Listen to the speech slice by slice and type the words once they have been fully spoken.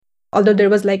Although there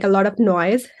was like a lot of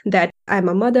noise that I'm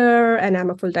a mother and I'm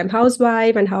a full-time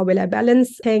housewife and how will I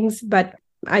balance things? But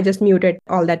I just muted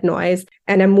all that noise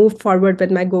and I moved forward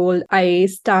with my goal. I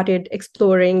started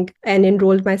exploring and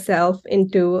enrolled myself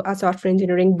into a software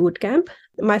engineering bootcamp.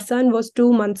 My son was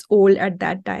 2 months old at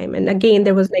that time. And again,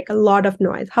 there was like a lot of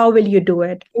noise. How will you do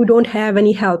it? You don't have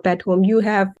any help at home. You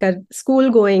have a school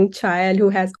going child who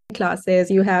has classes.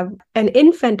 You have an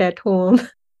infant at home.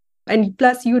 And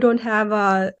plus, you don't have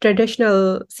a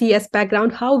traditional CS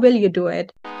background. How will you do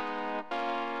it?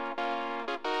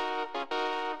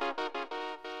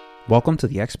 Welcome to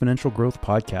the Exponential Growth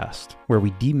Podcast, where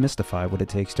we demystify what it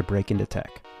takes to break into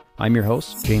tech. I'm your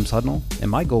host, James Hudnall,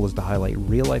 and my goal is to highlight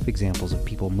real-life examples of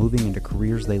people moving into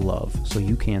careers they love, so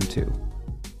you can too.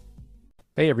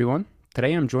 Hey everyone,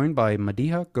 today I'm joined by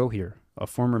Madiha Goheer, a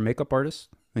former makeup artist.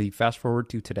 We fast forward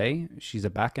to today, she's a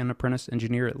back-end apprentice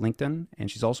engineer at LinkedIn, and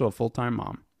she's also a full-time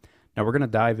mom. Now we're going to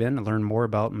dive in and learn more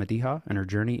about Madiha and her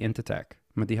journey into tech.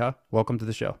 Madiha, welcome to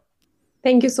the show.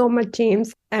 Thank you so much,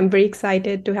 James. I'm very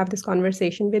excited to have this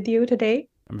conversation with you today.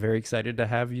 I'm very excited to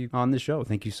have you on the show.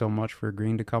 Thank you so much for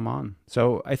agreeing to come on.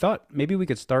 So I thought maybe we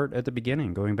could start at the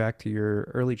beginning, going back to your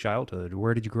early childhood.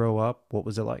 Where did you grow up? What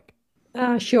was it like?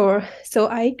 Sure. So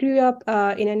I grew up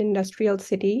in an industrial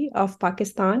city of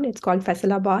Pakistan. It's called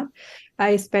Faisalabad.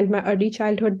 I spent my early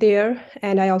childhood there,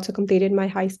 and I also completed my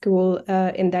high school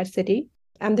in that city.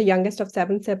 I'm the youngest of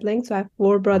 7 siblings, so I have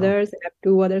four Wow. brothers and I have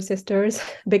two other sisters,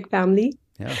 big family.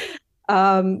 Yeah.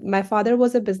 My father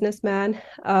was a businessman.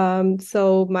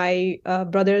 So my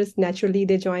brothers, naturally,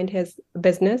 they joined his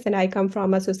business. And I come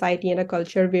from a society and a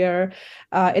culture where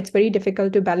it's very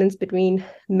difficult to balance between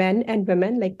men and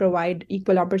women, like provide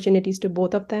equal opportunities to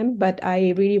both of them. But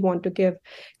I really want to give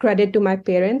credit to my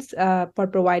parents for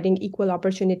providing equal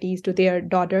opportunities to their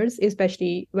daughters,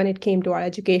 especially when it came to our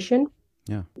education.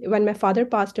 Yeah. When my father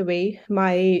passed away,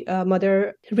 my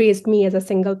mother raised me as a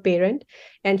single parent,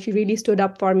 and she really stood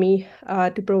up for me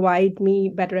to provide me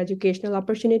better educational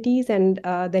opportunities. And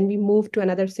then we moved to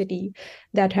another city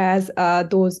that has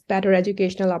those better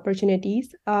educational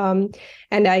opportunities. And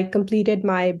I completed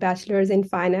my bachelor's in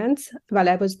finance while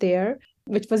I was there,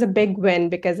 which was a big win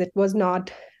because it was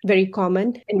not very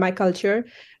common in my culture,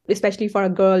 especially for a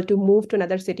girl to move to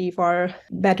another city for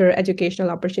better educational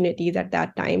opportunities at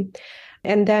that time.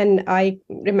 And then I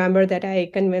remember that I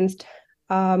convinced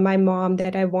my mom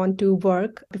that I want to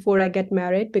work before I get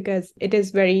married because it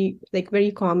is very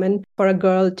common for a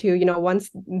girl to, once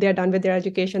they're done with their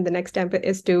education, the next step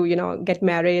is to, get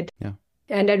married. Yeah.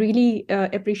 And I really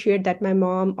appreciate that my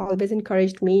mom always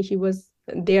encouraged me. She was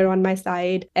there on my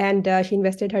side, and she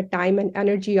invested her time and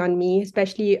energy on me,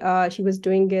 especially she was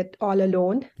doing it all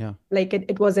alone. Yeah. Like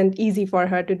it wasn't easy for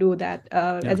her to do that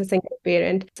Yeah. as a single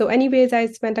parent. So anyways, I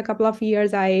spent a couple of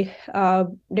years. I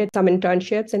did some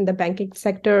internships in the banking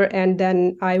sector, and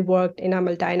then I worked in a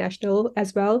multinational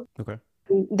as well. Okay.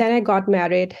 Then I got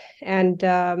married, and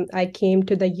I came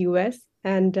to the US,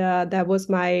 and that was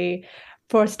my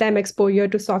first time exposure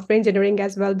to software engineering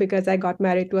as well, because I got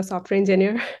married to a software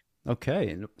engineer.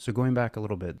 Okay. So going back a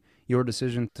little bit, your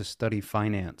decision to study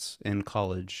finance in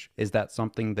college, is that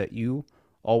something that you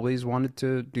always wanted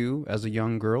to do as a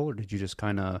young girl, or did you just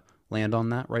kind of land on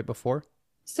that right before?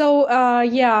 So,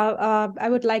 I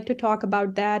would like to talk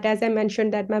about that. As I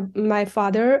mentioned, that my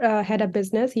father had a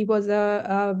business. He was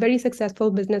a very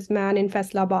successful businessman in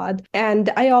Faisalabad, and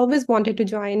I always wanted to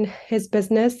join his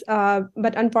business.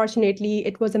 But unfortunately,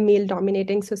 it was a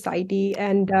male-dominating society,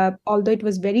 and although it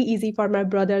was very easy for my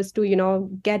brothers to,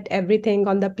 get everything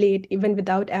on the plate even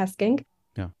without asking,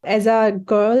 Yeah. as a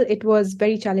girl, it was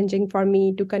very challenging for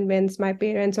me to convince my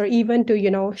parents or even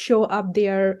to, show up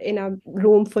there in a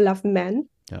room full of men,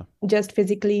 Yeah. just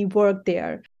physically work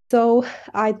there. So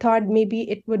I thought maybe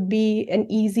it would be an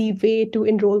easy way to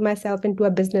enroll myself into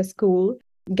a business school,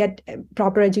 get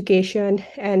proper education,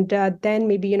 and then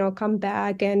maybe, come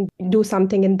back and do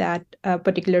something in that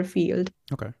particular field.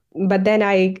 Okay. But then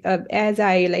as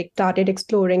I like started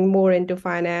exploring more into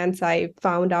finance, I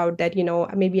found out that,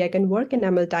 maybe I can work in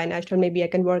a multinational, maybe I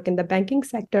can work in the banking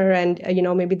sector, and,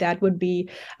 maybe that would be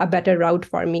a better route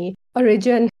for me.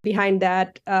 Origin behind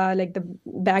that, like the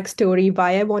backstory,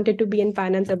 why I wanted to be in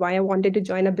finance and why I wanted to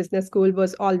join a business school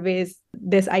was always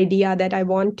this idea that I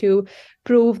want to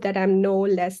prove that I'm no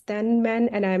less than men,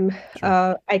 and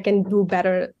Sure. I can do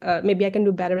better. Maybe I can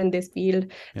do better in this field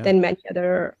Yeah. than many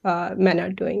other men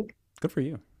are doing. Good for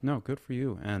you. No, good for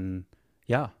you. And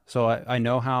yeah, so I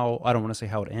know how, I don't want to say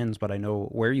how it ends, but I know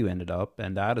where you ended up.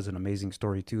 And that is an amazing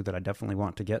story too that I definitely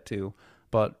want to get to.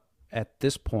 But at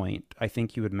this point, I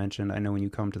think you had mentioned, I know when you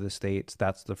come to the States,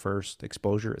 that's the first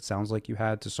exposure it sounds like you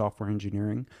had to software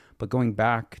engineering. But going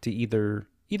back to either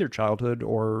childhood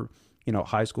or,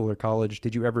 high school or college,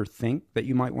 did you ever think that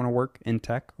you might want to work in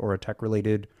tech or a tech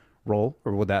related role,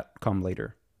 or would that come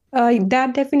later?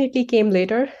 That definitely came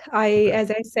later. Okay. As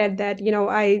I said, that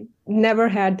I never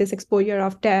had this exposure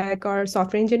of tech or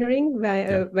software engineering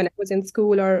Yeah. when I was in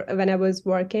school or when I was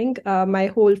working. My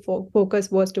whole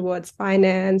focus was towards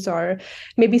finance or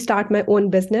maybe start my own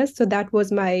business. So that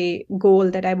was my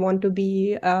goal, that I want to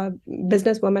be a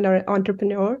businesswoman or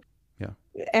entrepreneur. Yeah.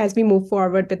 As we move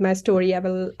forward with my story, I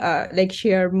will like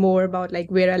share more about like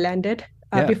where I landed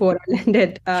Yeah. before I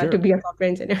landed to Sure. be a software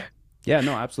engineer. Yeah,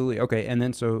 no, absolutely. Okay. And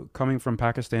then so coming from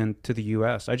Pakistan to the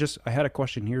US, I had a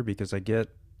question here because I get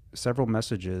several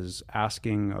messages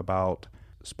asking about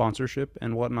sponsorship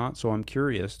and whatnot. So I'm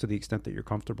curious, to the extent that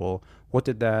you're comfortable, what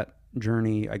did that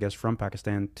journey, I guess, from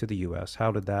Pakistan to the US,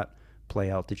 how did that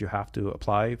play out? Did you have to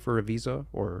apply for a visa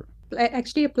or? I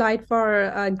actually applied for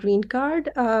a green card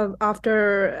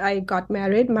after I got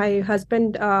married. My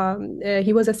husband,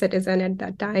 he was a citizen at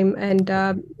that time, and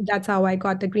Okay. that's how I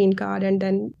got the green card. And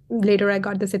then later I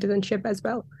got the citizenship as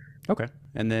well. Okay.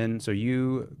 And then so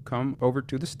you come over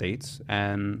to the States.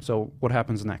 And so what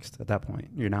happens next at that point?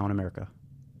 You're now in America.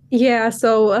 Yeah,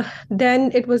 so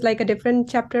then it was like a different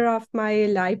chapter of my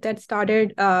life that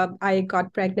started. I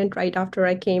got pregnant right after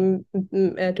I came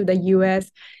to the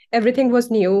US. Everything was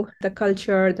new, the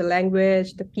culture, the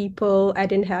language, the people. I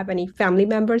didn't have any family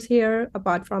members here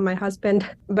apart from my husband.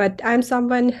 But I'm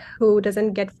someone who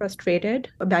doesn't get frustrated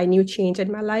by new change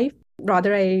in my life.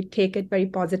 Rather, I take it very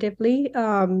positively,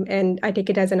 and I take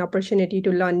it as an opportunity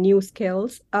to learn new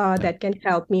skills Yeah. that can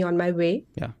help me on my way.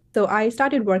 Yeah. So I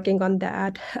started working on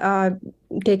that,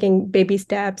 taking baby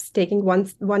steps, taking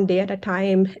one day at a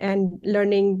time, and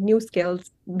learning new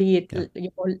skills. Be it Yeah.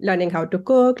 learning how to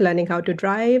cook, learning how to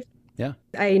drive. Yeah.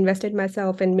 I invested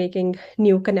myself in making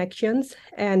new connections,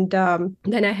 and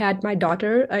then I had my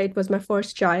daughter. It was my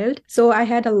first child, so I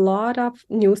had a lot of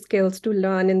new skills to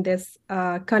learn in this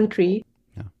country.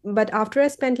 Yeah. But after I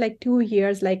spent like 2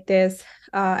 years like this,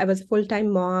 I was a full-time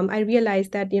mom. I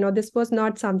realized that, this was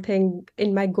not something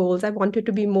in my goals. I wanted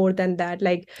to be more than that.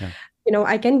 Like, Yeah.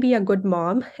 I can be a good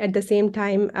mom. At the same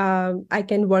time, I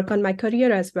can work on my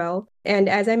career as well. And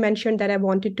as I mentioned, that I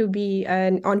wanted to be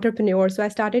an entrepreneur. So I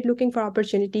started looking for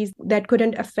opportunities that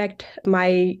couldn't affect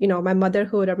my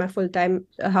motherhood or my full-time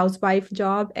housewife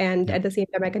job. And Yeah. at the same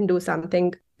time, I can do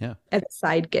something Yeah. as a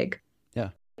side gig. Yeah.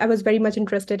 I was very much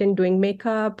interested in doing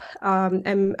makeup.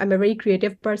 I'm a very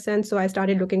creative person, so I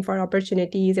started looking for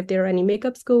opportunities if there are any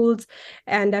makeup schools,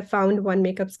 and I found one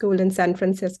makeup school in San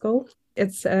Francisco.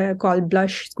 It's called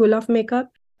Blush School of Makeup.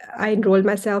 I enrolled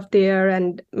myself there,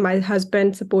 and my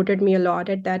husband supported me a lot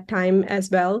at that time as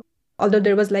well. Although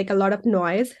there was like a lot of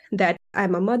noise that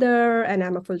I'm a mother and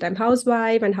I'm a full-time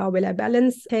housewife, and how will I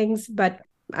balance things? But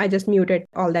I just muted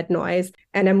all that noise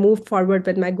and I moved forward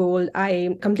with my goal.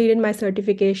 I completed my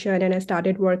certification and I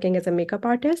started working as a makeup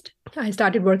artist. I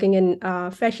started working in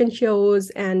fashion shows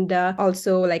and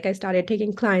also like I started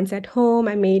taking clients at home.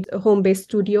 I made a home-based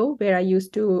studio where I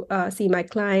used to see my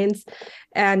clients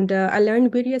and I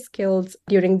learned various skills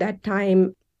during that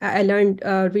time. I learned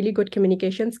really good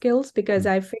communication skills because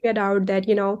Mm. I figured out that,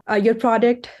 your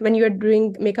product, when you're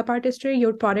doing makeup artistry,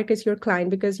 your product is your client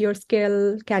because your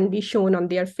skill can be shown on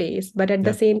their face. But at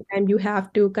the Yeah. same time, you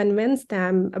have to convince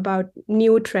them about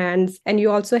new trends. And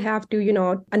you also have to,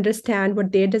 understand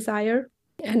what they desire.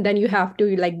 And then you have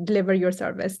to like deliver your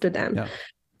service to them. Yeah.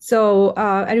 So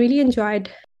I really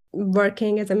enjoyed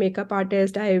working as a makeup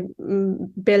artist. I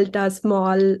built a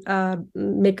small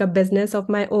makeup business of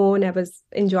my own. I was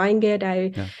enjoying it.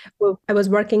 Yeah. I was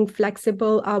working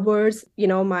flexible hours.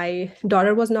 My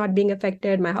daughter was not being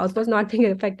affected. My house was not being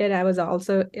affected. I was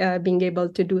also being able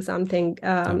to do something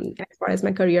Yeah. as far as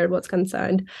my career was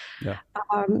concerned. Yeah.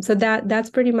 So that's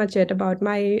pretty much it about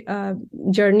my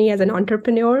journey as an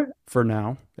entrepreneur. For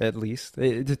now, at least.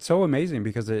 It's so amazing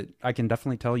because I can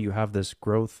definitely tell you have this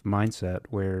growth mindset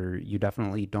where you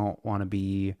definitely don't want to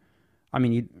be, I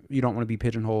mean, you don't want to be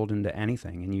pigeonholed into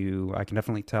anything. And I can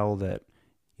definitely tell that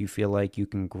you feel like you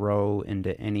can grow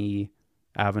into any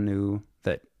avenue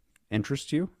that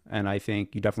interests you. And I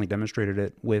think you definitely demonstrated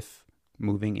it with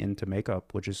moving into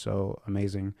makeup, which is so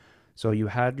amazing. So you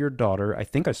had your daughter. I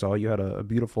think I saw you had a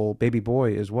beautiful baby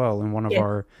boy as well in one of Yes.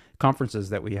 our conferences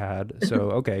that we had.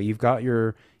 So okay, you've got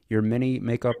your mini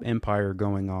makeup empire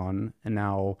going on, and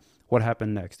now what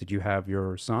happened next? Did you have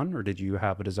your son, or did you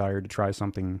have a desire to try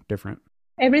something different?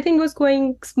 Everything was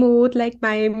going smooth. Like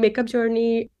my makeup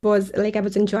journey was like I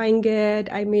was enjoying it.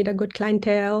 I made a good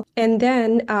clientele. And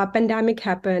then pandemic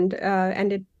happened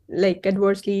and it like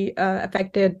adversely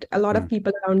affected a lot Hmm. of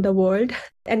people around the world.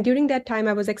 And during that time,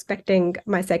 I was expecting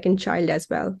my second child as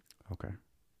well. Okay.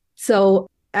 So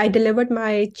I delivered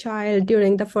my child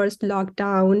during the first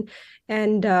lockdown,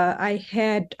 and I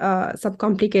had some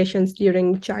complications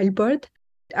during childbirth.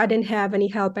 I didn't have any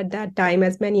help at that time,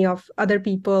 as many of other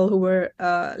people who were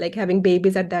like having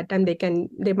babies at that time,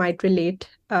 they might relate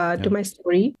to Yeah. my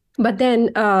story. But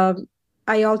then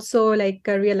I also like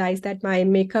realized that my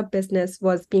makeup business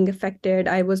was being affected.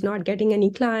 I was not getting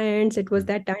any clients. It was Hmm.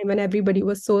 that time when everybody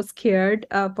was so scared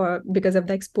for because of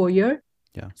the exposure.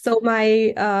 Yeah. So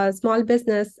my small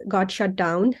business got shut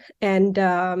down, and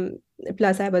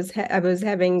plus I was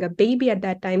having a baby at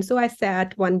that time. So I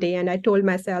sat one day and I told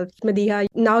myself, Madiha,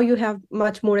 now you have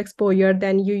much more exposure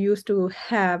than you used to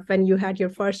have when you had your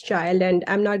first child, and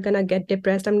I'm not gonna get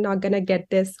depressed. I'm not gonna get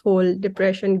this whole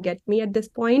depression get me at this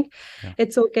point. Yeah.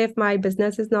 It's okay if my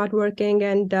business is not working,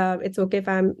 and it's okay if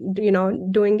I'm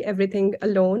doing everything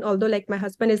alone. Although like my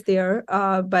husband is there,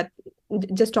 but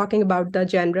just talking about the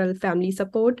general family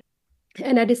support.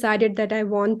 And I decided that I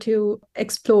want to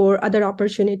explore other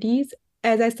opportunities.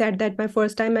 As I said, that my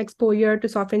first time exposure to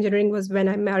software engineering was when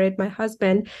I married my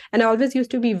husband. And I always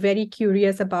used to be very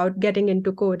curious about getting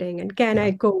into coding and can Yeah.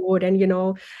 I code? And,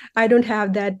 I don't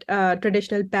have that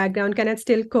traditional background. Can I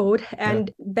still code? Yeah.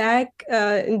 And back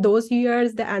in those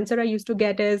years, the answer I used to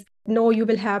get is, no, you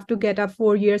will have to get a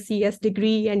 4 year CS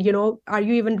degree. And, are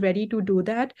you even ready to do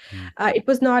that? Hmm. It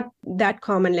was not that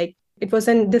common. Like,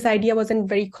 this idea wasn't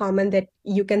very common that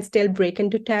you can still break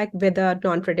into tech with a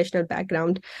non-traditional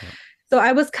background. Yeah. So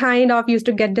I was kind of used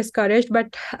to get discouraged,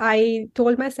 but I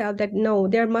told myself that no,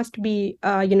 there must be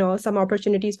some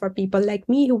opportunities for people like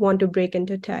me who want to break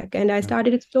into tech. And I Yeah.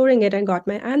 started exploring it and got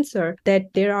my answer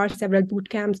that there are several boot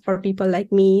camps for people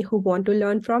like me who want to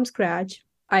learn from scratch.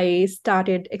 I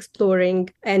started exploring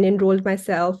and enrolled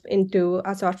myself into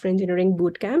a software engineering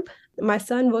boot camp. My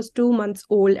son was 2 months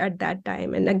old at that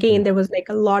time. And Hmm. again, there was like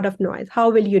a lot of noise. How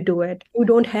will you do it? You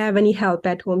don't have any help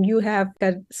at home. You have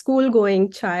a school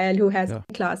going child who has Yeah.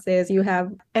 classes. You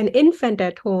have an infant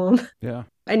at home. Yeah.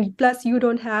 And plus, you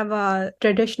don't have a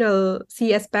traditional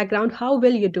CS background. How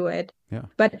will you do it? Yeah.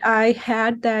 But I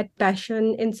had that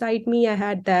passion inside me. I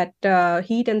had that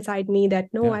heat inside me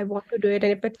that no, Yeah. I want to do it.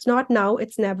 And if it's not now,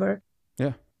 it's never.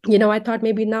 Yeah. I thought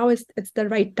maybe now is it's the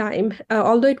right time.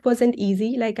 Although it wasn't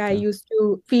easy, like I Yeah. used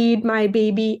to feed my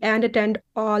baby and attend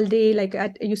all day. Like I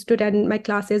used to attend my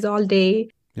classes all day,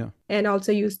 Yeah. and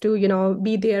also used to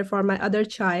be there for my other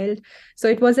child. So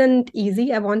it wasn't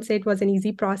easy. I won't say it was an easy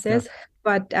Yeah. process,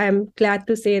 but I'm glad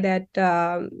to say that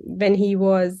when he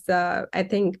was, I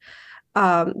think,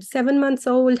 7 months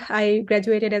old, I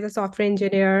graduated as a software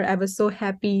engineer. I was so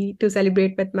happy to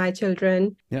celebrate with my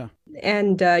children. Yeah.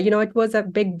 And it was a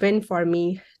big win for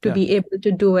me to Yeah. be able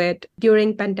to do it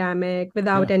during pandemic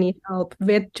without Yeah. any help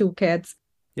with two kids.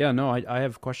 Yeah. No, I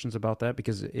have questions about that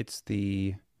because it's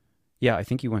the, yeah, I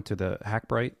think you went to the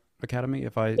Hackbright Academy,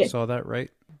 if I Yeah. saw that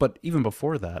right. But even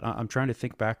before that, I'm trying to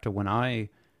think back to when I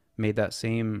made that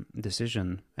same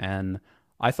decision, and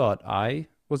I thought I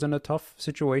was in a tough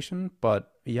situation,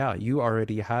 but yeah, you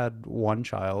already had one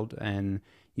child and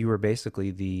you were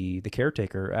basically the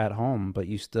caretaker at home, but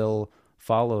you still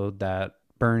followed that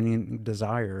burning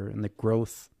desire and the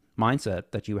growth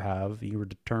mindset that you have. You were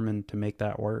determined to make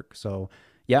that work. So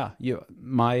yeah,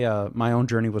 my own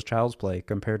journey was child's play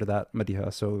compared to that,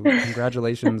 Madiha. So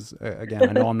congratulations again.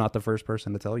 I know I'm not the first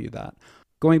person to tell you that.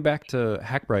 Going back to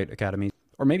Hackbright Academy,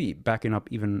 or maybe backing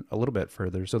up even a little bit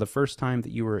further. So the first time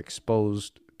that you were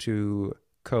exposed to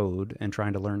code and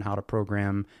trying to learn how to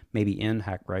program, maybe in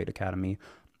Hackbright Academy,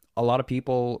 a lot of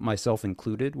people, myself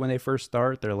included, when they first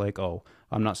start, they're like, "Oh,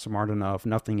 I'm not smart enough.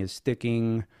 Nothing is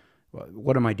sticking.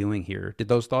 What am I doing here?" Did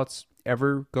those thoughts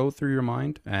ever go through your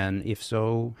mind? And if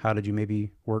so, how did you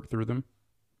maybe work through them?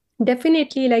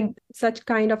 Definitely, like such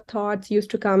kind of thoughts used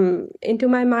to come into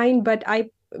my mind, but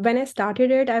when I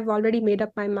started it, I've already made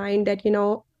up my mind that,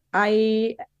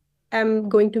 I am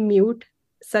going to mute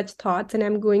such thoughts and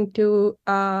I'm going to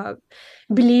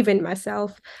believe in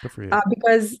myself. Good for you.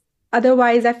 Because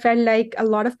otherwise, I felt like a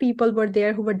lot of people were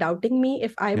there who were doubting me.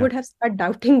 If I Yeah. would have started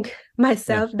doubting Yeah.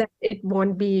 myself, that it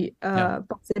won't be Yeah.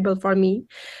 possible for me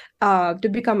to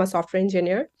become a software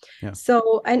engineer. Yeah.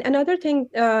 So, and another thing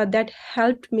that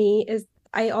helped me is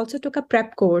I also took a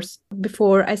prep course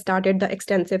before I started the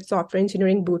extensive software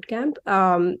engineering bootcamp.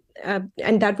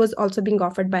 And that was also being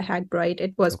offered by Hackbright.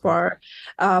 It was Okay. for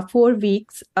 4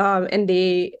 weeks, and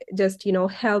they just,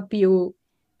 help you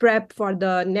prep for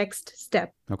the next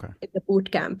step Okay. in the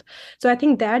boot camp. So I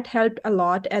think that helped a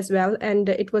lot as well. And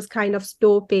it was kind of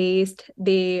slow paced.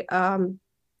 They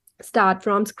start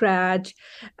from scratch,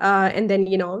 and then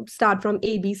start from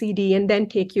ABCD and then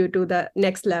take you to the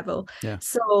next level. Yeah.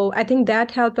 So I think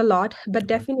that helped a lot, but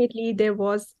Okay. definitely there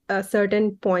was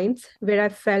certain points where I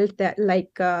felt that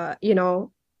like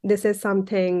this is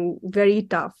something very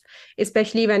tough,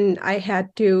 especially when I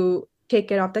had to take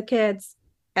care of the kids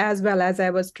as well as I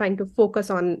was trying to focus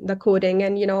on the coding.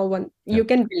 And when Yeah. you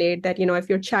can relate that if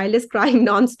your child is crying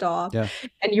nonstop Yeah.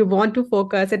 and you want to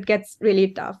focus, it gets really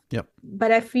tough. Yep.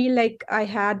 But I feel like I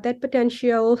had that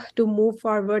potential to move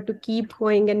forward, to keep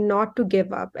going and not to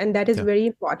give up. And that is Yeah. very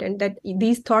important, that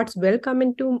these thoughts will come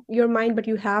into your mind, but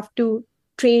you have to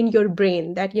train your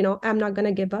brain that, I'm not going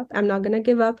to give up. I'm not going to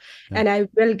give up, Yeah. and I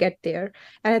will get there.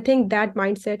 And I think that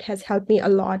mindset has helped me a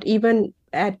lot. Even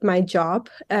at my job,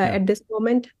 Yeah. at this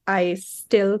moment, I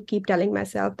still keep telling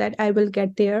myself that I will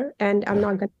get there and I'm Yeah.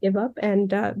 not going to give up. And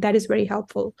that is very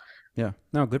helpful. Yeah.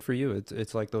 No, good for you.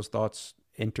 It's like those thoughts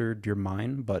entered your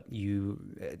mind, but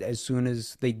as soon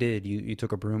as they did, you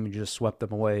took a broom and you just swept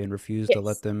them away and refused to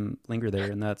let Yes. them linger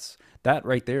there. And that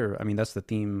right there. I mean, that's the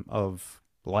theme of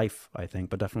life, I think,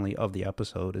 but definitely of the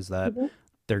episode is that Mhm.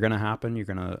 they're going to happen. You're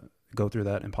going to go through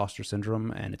that imposter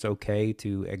syndrome, and it's okay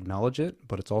to acknowledge it,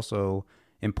 but it's also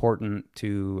important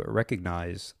to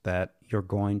recognize that you're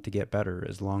going to get better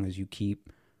as long as you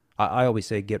keep. I always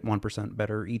say get 1%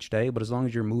 better each day, but as long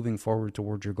as you're moving forward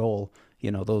towards your goal,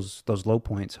 those low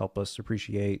points help us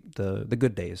appreciate the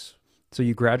good days. So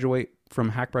you graduate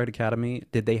from Hackbright Academy.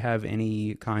 Did they have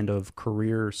any kind of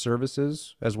career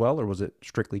services as well, or was it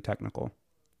strictly technical?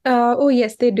 Oh,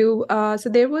 yes, they do. So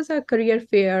there was a career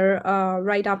fair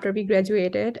right after we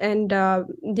graduated, and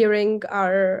during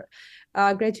our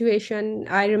graduation,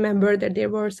 I remember that there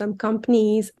were some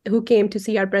companies who came to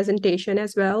see our presentation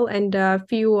as well, and a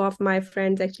few of my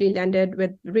friends actually landed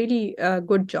with really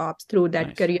good jobs through that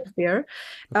Nice. career fair.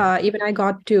 Okay. Even I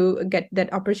got to get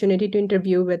that opportunity to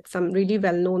interview with some really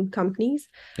well-known companies.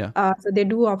 Yeah. So they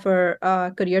do offer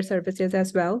career services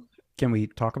as well. Can we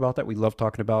talk about that? We love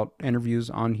talking about interviews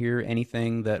on here.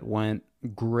 Anything that went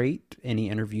great? Any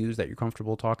interviews that you're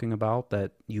comfortable talking about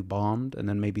that you bombed, and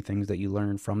then maybe things that you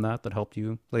learned from that helped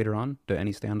you later on? Do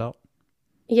any stand out?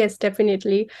 Yes,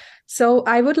 definitely. So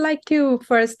I would like to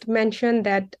first mention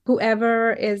that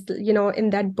whoever is, in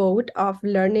that boat of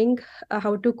learning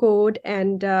how to code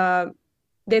and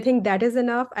they think that is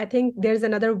enough, I think there's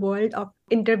another world of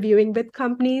interviewing with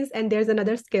companies and there's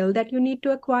another skill that you need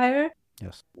to acquire,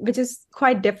 Yes. which is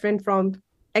quite different from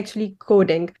actually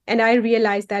coding. And I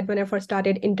realized that when I first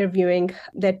started interviewing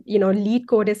that, lead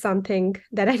code is something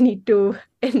that I need to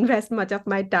invest much of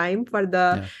my time for the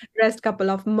Yeah. rest couple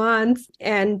of months.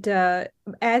 And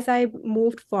as I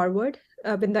moved forward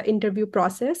in the interview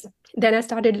process, then I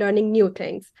started learning new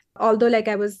things. Although like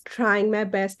I was trying my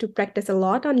best to practice a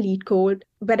lot on lead code,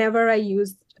 whenever I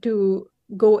used to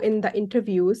go in the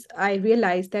interviews, I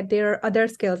realized that there are other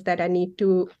skills that I need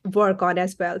to work on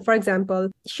as well. For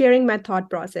example, sharing my thought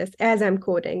process as I'm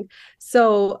coding.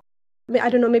 So I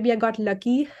don't know, maybe I got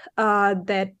lucky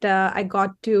that I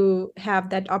got to have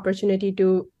that opportunity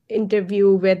to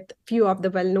interview with few of the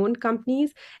well-known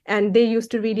companies, and they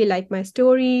used to really like my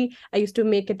story. I used to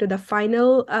make it to the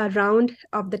final round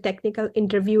of the technical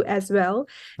interview as well.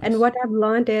 And Nice. what I've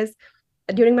learned is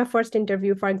during my first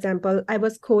interview, for example, I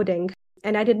was coding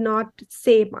and I did not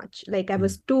say much. Like I Mm.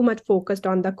 was too much focused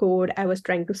on the code. I was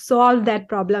trying to solve that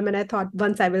problem. And I thought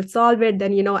once I will solve it,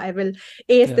 then, I will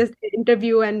ace Yeah. this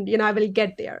interview and, I will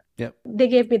get there. Yep. They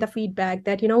gave me the feedback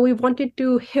that, we wanted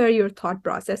to hear your thought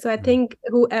process. So I Mm. think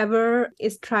whoever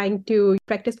is trying to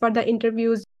practice for the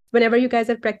interviews, whenever you guys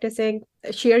are practicing,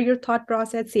 share your thought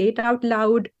process, say it out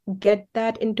loud, get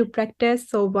that into practice.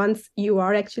 So once you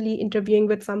are actually interviewing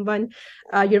with someone,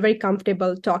 you're very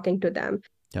comfortable talking to them.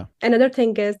 Yeah. Another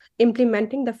thing is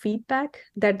implementing the feedback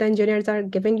that the engineers are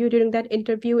giving you during that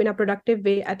interview in a productive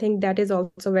way. I think that is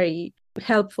also very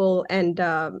helpful. And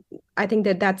I think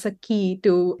that that's a key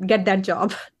to get that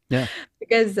job. Yeah.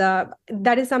 Because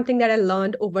that is something that I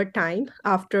learned over time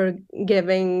after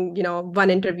giving, one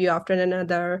interview after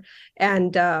another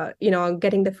and,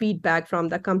 getting the feedback from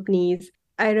the companies.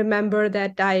 I remember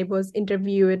that I was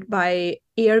interviewed by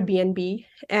Airbnb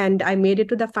and I made it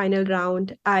to the final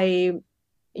round. I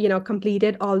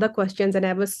completed all the questions and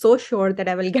I was so sure that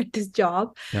I will get this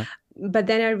job. Yeah. But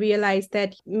then I realized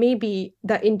that maybe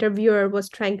the interviewer was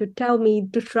trying to tell me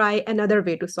to try another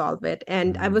way to solve it.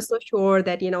 And I was so sure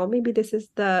that, maybe this is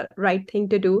the right thing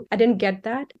to do. I didn't get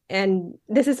that. And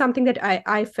this is something that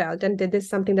I felt, and this is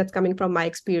something that's coming from my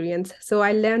experience. So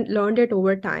I learned it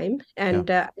over time. Yeah. And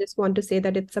I just want to say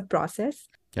that it's a process.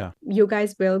 Yeah. You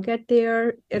guys will get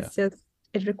there. Yeah. It's just,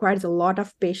 it requires a lot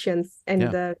of patience and Yeah.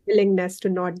 the willingness to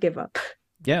not give up.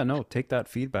 Yeah, no, take that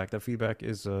feedback. That feedback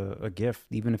is a gift,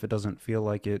 even if it doesn't feel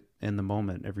like it in the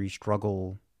moment. Every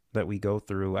struggle that we go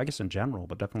through, I guess in general,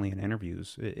 but definitely in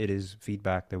interviews, it is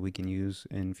feedback that we can use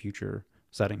in future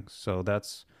settings. So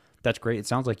that's great. It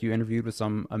sounds like you interviewed with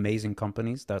some amazing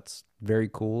companies. That's very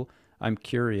cool. I'm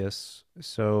curious.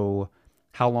 So,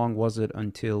 how long was it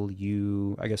until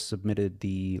you, I guess, submitted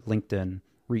the LinkedIn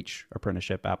Reach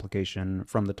apprenticeship application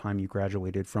from the time you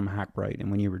graduated from Hackbright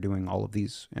and when you were doing all of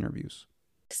these interviews?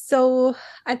 So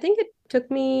I think it took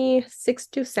me 6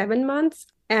 to 7 months.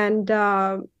 And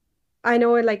I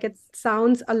know like it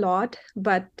sounds a lot,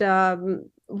 but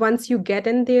once you get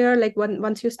in there, like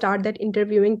once you start that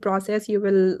interviewing process, you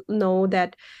will know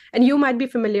that, and you might be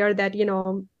familiar that,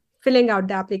 filling out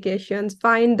the applications,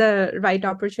 find the right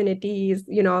opportunities,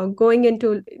 going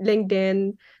into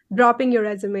LinkedIn, dropping your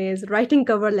resumes, writing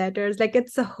cover letters, like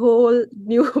it's a whole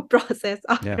new process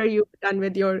Yeah. after you've done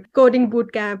with your coding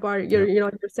boot camp or your, Yep.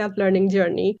 your self-learning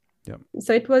journey. Yep.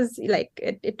 So it was like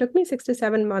it took me 6 to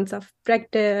 7 months of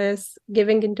practice,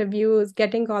 giving interviews,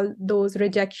 getting all those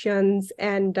rejections,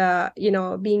 and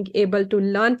being able to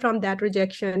learn from that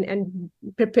rejection and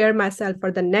prepare myself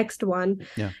for the next one.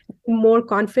 Yeah. More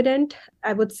confident,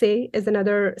 I would say, is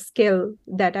another skill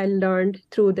that I learned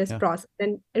through this Yeah. process.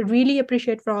 And I really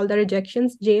appreciate for all the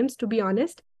rejections, James, to be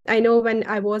honest. I know when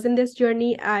I was in this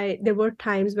journey, I there were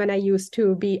times when I used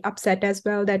to be upset as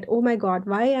well that, oh my God,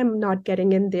 why I'm not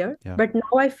getting in there. Yeah. But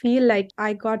now I feel like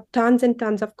I got tons and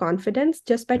tons of confidence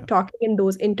just by Yeah. talking in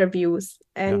those interviews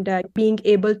Yeah. and being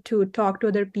able to talk to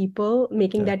other people,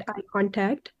 making Yeah. that eye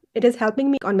contact. It is helping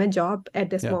me on my job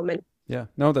at this Yeah. moment. Yeah.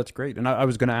 No, that's great. And I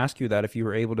was going to ask you that if you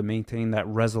were able to maintain that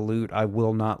resolute, I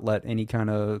will not let any kind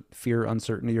of fear,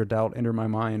 uncertainty, or doubt enter my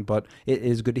mind. But it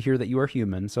is good to hear that you are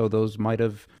human. So those might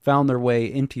have found their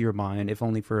way into your mind, if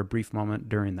only for a brief moment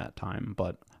during that time.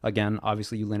 But again,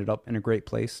 obviously, you landed up in a great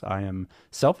place. I am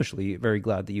selfishly very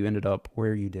glad that you ended up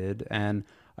where you did. And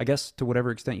I guess to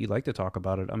whatever extent you'd like to talk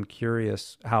about it, I'm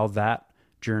curious how that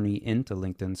journey into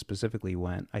LinkedIn specifically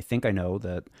went. I think I know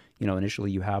that,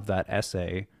 initially you have that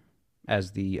essay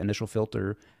as the initial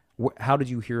filter. How did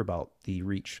you hear about the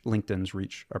LinkedIn's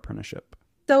Reach apprenticeship?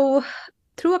 So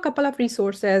through a couple of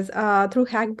resources, through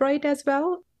Hackbright as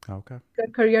well. Okay. The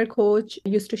career coach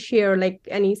used to share like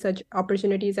any such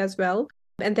opportunities as well.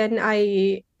 And then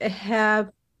I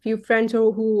have few friends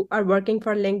who are working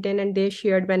for LinkedIn, and they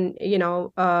shared when,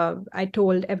 I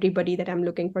told everybody that I'm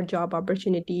looking for job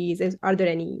opportunities. Are there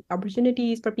any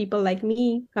opportunities for people like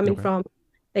me coming Okay. from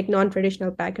like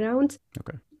non-traditional backgrounds?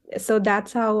 Okay. So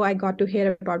that's how I got to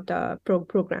hear about the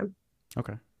program.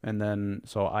 Okay. And then,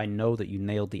 so I know that you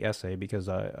nailed the essay because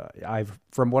I've,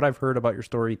 from what I've heard about your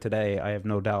story today, I have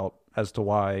no doubt as to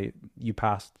why you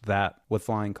passed that with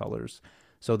flying colors.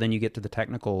 So then you get to the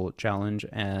technical challenge,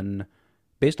 and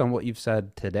based on what you've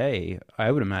said today,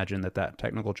 I would imagine that that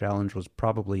technical challenge was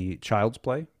probably child's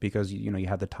play because you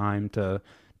had the time to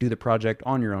do the project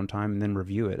on your own time and then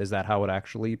review it. Is that how it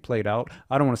actually played out?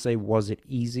 I don't want to say was it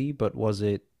easy, but was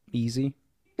it easy?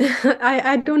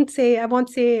 I won't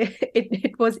say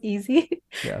it was easy,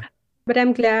 Yeah. but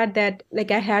I'm glad that like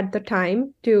I had the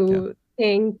time Yeah. to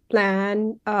think,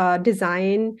 plan,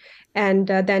 design, and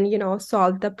then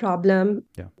solve the problem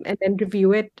Yeah. and then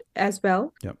review it as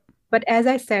well. Yep. But as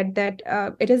I said, that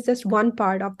it is just one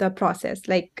part of the process.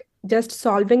 Like just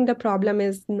solving the problem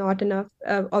is not enough.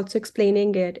 Also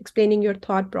explaining it, explaining your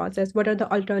thought process. What are the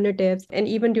alternatives? And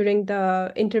even during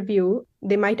the interview,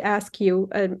 they might ask you,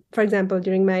 for example,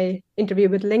 during my interview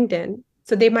with LinkedIn,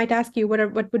 so they might ask you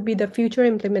what would be the future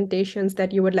implementations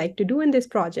that you would like to do in this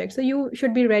project. So you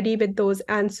should be ready with those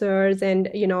answers, and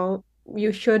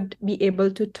you should be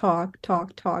able to talk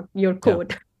your Yeah.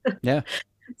 code. Yeah.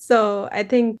 So I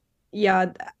think,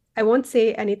 yeah, I won't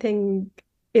say anything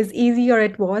is easy or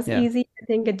it was Yeah. easy. I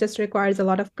think it just requires a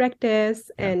lot of practice,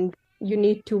 Yeah. and you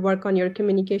need to work on your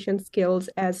communication skills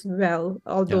as well.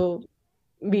 Yeah. Although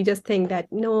we just think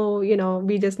that, no,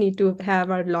 we just need to have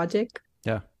our logic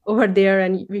Yeah. over there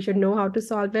and we should know how to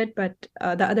solve it. But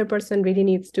the other person really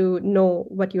needs to know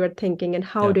what you are thinking and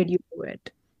how Yeah. did you do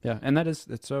it. Yeah. And it's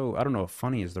so, I don't know if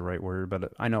funny is the right word,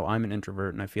 but I know I'm an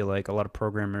introvert and I feel like a lot of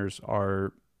programmers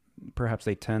are, perhaps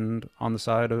they tend on the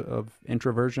side of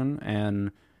introversion,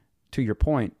 and to your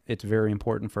point, it's very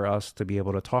important for us to be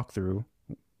able to talk through,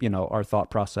 our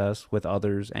thought process with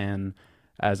others. And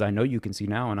as I know you can see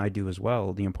now, and I do as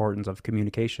well, the importance of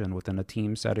communication within a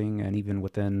team setting and even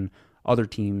within other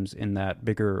teams in that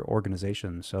bigger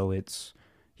organization. So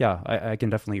yeah, I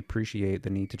can definitely appreciate the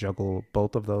need to juggle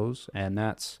both of those. And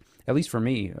that's, at least for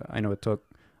me, I know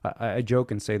I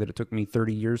joke and say that it took me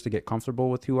 30 years to get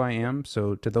comfortable with who I am.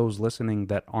 So to those listening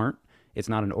that aren't, it's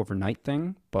not an overnight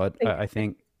thing, but I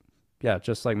think, yeah,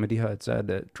 just like Madiha had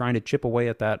said, trying to chip away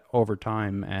at that over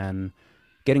time and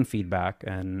getting feedback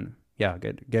and yeah,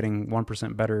 getting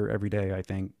 1% better every day, I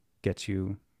think gets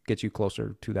you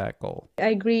closer to that goal. I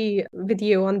agree with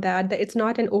you on that it's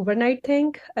not an overnight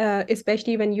thing,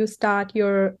 especially when you start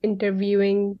your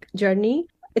interviewing journey.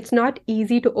 It's not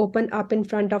easy to open up in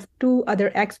front of two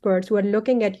other experts who are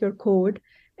looking at your code.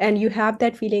 And you have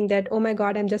that feeling that, oh my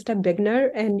God, I'm just a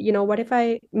beginner. And, what if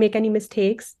I make any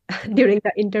mistakes during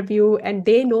the interview and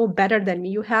they know better than me?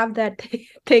 You have that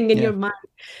thing in Yeah. your mind.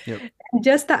 Yep.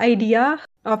 Just the idea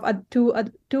of two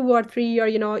or three or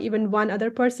even one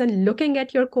other person looking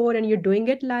at your code and you're doing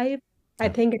it live, I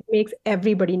Yeah. think it makes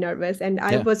everybody nervous, and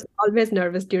I Yeah. was always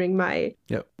nervous during my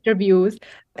Yep. interviews.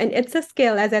 And it's a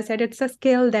skill, as I said, it's a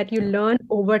skill that you Yep. learn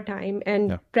over time,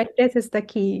 and Yeah. practice is the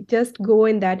key. Just go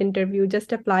in that interview,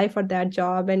 just apply for that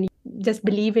job, and just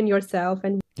believe in yourself,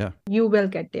 and Yeah. you will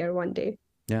get there one day.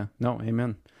 Yeah. No,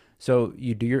 amen. So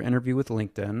you do your interview with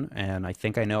LinkedIn, and I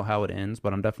think I know how it ends,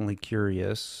 but I'm definitely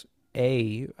curious.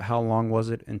 A, how long was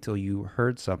it until you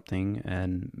heard something?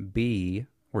 And B,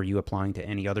 were you applying to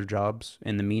any other jobs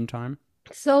in the meantime?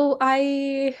 So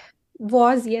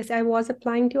yes, I was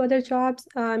applying to other jobs.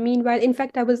 Meanwhile, in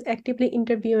fact, I was actively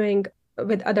interviewing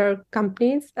with other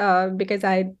companies, because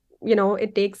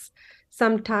it takes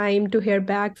some time to hear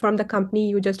back from the company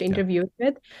you just Yeah. interviewed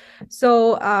with.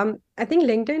 So I think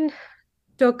LinkedIn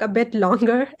took a bit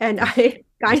longer, and Yeah. I Yes,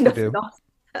 kind they of do. lost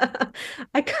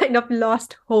I kind of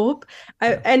lost hope.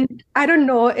 Yeah. And I don't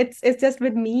know, it's just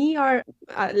with me, or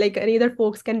like any other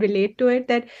folks can relate to it,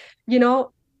 that you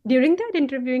know during that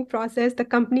interviewing process, the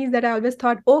companies that I always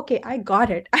thought, okay, I got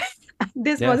it.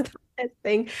 This Yeah. was the best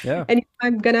thing, Yeah. and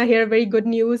I'm gonna hear very good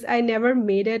news. I never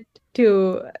made it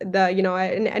to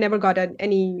I never got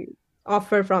any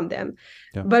offer from them.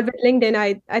 Yeah. But with LinkedIn,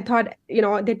 I thought,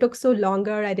 they took so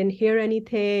longer. I didn't hear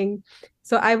anything.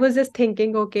 So I was just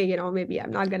thinking, okay, maybe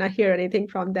I'm not gonna hear anything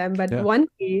from them. But Yeah. one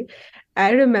day,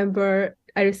 I remember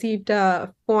I received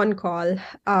a phone call,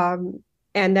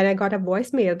 and then I got a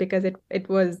voicemail because it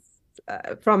was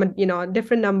from a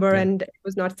different number, Yeah. and it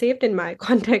was not saved in my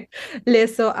contact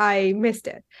list, so I missed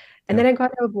it. And Yeah. then I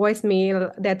got a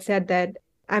voicemail that said that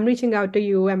I'm reaching out to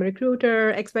you. I'm a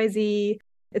recruiter, XYZ.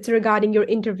 It's regarding your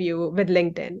interview with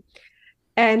LinkedIn.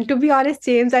 And to be honest,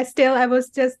 James, I was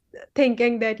just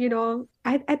thinking that,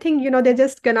 I think, they're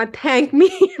just gonna thank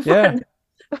me Yeah.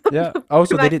 Yeah. Oh,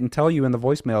 so my they didn't tell you in the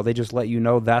voicemail. They just let you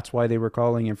know that's why they were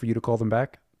calling and for you to call them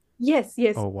back? yes,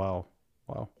 yes. Oh, wow.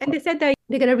 Wow. And they said that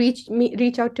they're gonna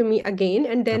reach out to me again.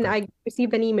 And then Okay. I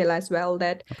received an email as well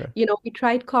that, Okay. we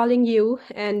tried calling you,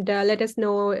 and let us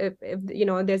know if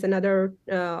there's another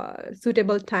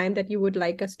suitable time that you would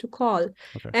like us to call.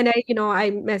 Okay. And I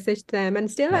messaged them, and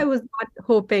still Yeah. I was not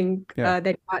hoping Yeah.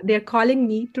 that they're calling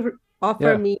me to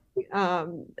offer Yeah. me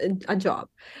a job.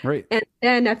 Right. And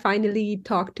then I finally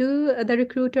talked to the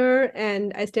recruiter,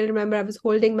 and I still remember I was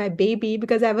holding my baby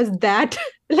because I was that,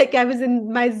 like I was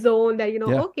in my zone that,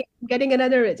 Yeah. okay, I'm getting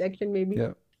another rejection maybe.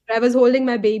 Yeah. I was holding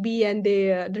my baby, and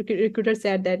the recruiter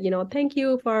said that, thank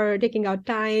you for taking out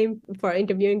time for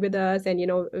interviewing with us, and,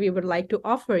 we would like to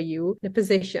offer you the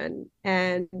position.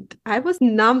 And I was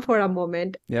numb for a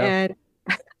moment, Yeah. and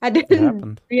I It didn't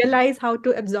happened. realize how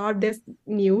to absorb this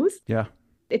news. Yeah.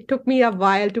 It took me a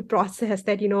while to process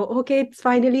that, okay, it's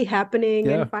finally happening,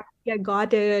 Yeah. and finally I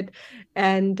got it.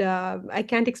 And I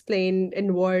can't explain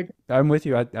in words. I'm with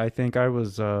you. I think I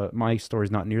was my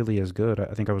story's not nearly as good.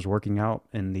 I think I was working out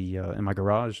in the in my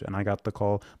garage and I got the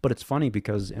call. But it's funny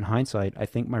because in hindsight, I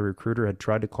think my recruiter had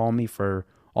tried to call me for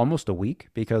almost a week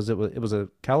because it was a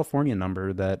California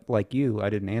number that, like you, I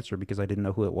didn't answer because I didn't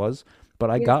know who it was. But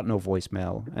I Yes. got no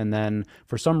voicemail. And then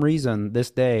for some reason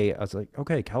this day I was like,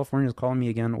 okay, California's calling me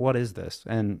again. What is this?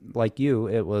 And like you,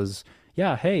 it was,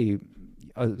 yeah, hey,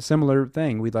 a similar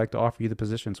thing. We'd like to offer you the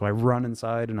position. So I run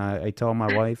inside and I tell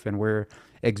my wife, and we're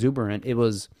exuberant. It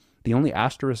was the only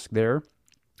asterisk there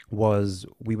was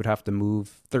we would have to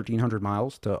move 1,300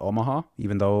 miles to Omaha,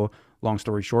 even though, long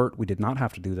story short, we did not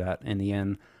have to do that in the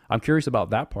end. I'm curious about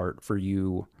that part for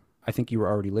you. I think you were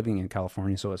already living in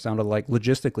California, so it sounded like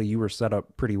logistically you were set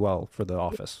up pretty well for the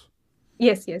office.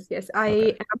 Yes, yes, yes. Okay. I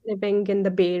am living in the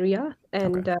Bay Area, Okay.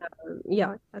 and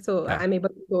yeah, so Yeah. I'm able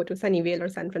to go to Sunnyvale or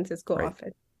San Francisco Great.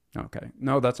 often. Okay.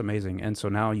 No, that's amazing. And so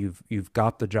now you've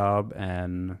got the job,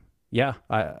 and yeah,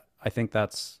 I think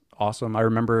that's awesome. I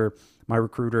remember my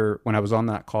recruiter when I was on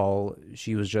that call,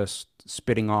 she was just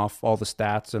spitting off all the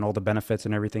stats and all the benefits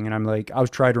and everything, and I'm like, I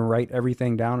was trying to write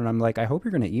everything down, and I'm like, I hope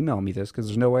you're going to email me this because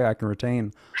there's no way I can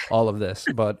retain all of this.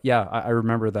 But yeah, I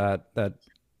remember that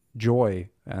joy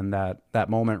and that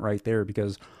moment right there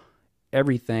because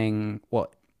everything,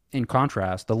 well, in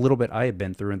contrast, the little bit I had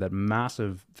been through and the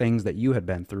massive things that you had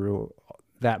been through,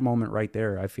 that moment right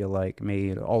there, I feel like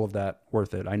made all of that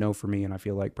worth it. I know for me, and I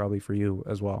feel like probably for you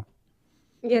as well.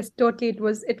 Yes, totally.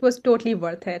 It was totally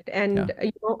worth it. Yeah. And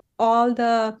all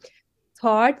the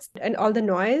thoughts and all the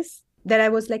noise that I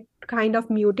was like kind of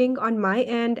muting on my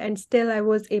end, and still I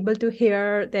was able to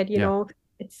hear that, Yeah.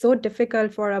 it's so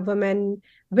difficult for a woman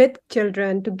with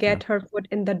children to Yeah. get her foot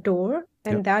in the door,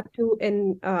 and Yep. that too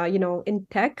in in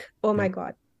tech. Oh my Yep.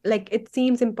 God. Like it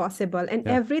seems impossible, and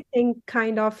Yeah. everything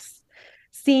kind of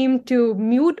seemed to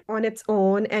mute on its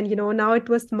own. And now it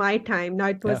was my time. Now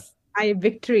it Yeah. was my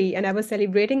victory, and I was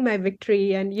celebrating my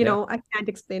victory. And Yeah. I can't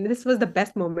explain. This was the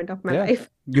best moment of my Yeah. life.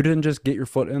 You didn't just get your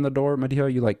foot in the door,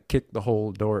 Madiha, you like kicked the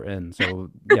whole door in.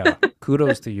 So yeah,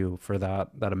 kudos to you for that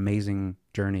amazing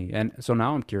journey. And so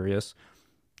now I'm curious,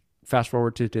 fast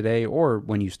forward to today or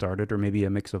when you started, or maybe a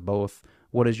mix of both,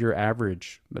 what is your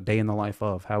average a day in the life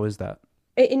of? How is that?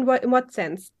 In what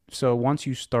sense? So once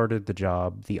you started the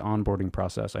job, the onboarding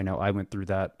process, I know I went through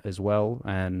that as well.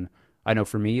 And I know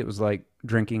for me, it was like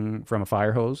drinking from a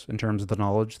fire hose in terms of the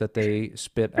knowledge that they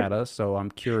spit at us. So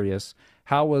I'm curious,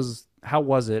 how was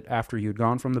it after you'd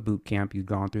gone from the boot camp, you'd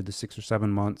gone through the 6 or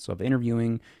 7 months of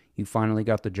interviewing, you finally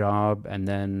got the job, and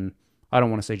then I don't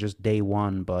want to say just day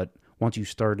one, but once you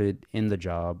started in the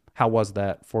job, how was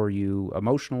that for you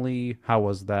emotionally? How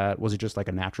was that? Was it just like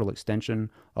a natural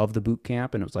extension of the boot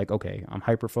camp? And it was like, okay, I'm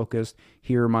hyper focused.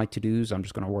 Here are my to dos. I'm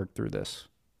just going to work through this.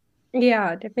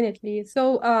 Yeah, definitely.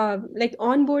 So, like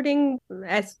onboarding,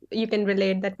 as you can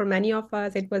relate, that for many of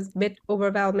us, it was a bit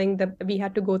overwhelming that we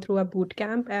had to go through a boot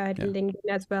camp at Yeah. LinkedIn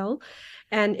as well.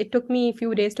 And it took me a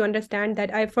few days to understand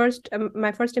that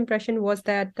my first impression was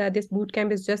that this boot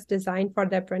camp is just designed for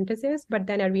the apprentices. But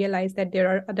then I realized that there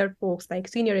are other folks like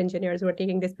senior engineers who are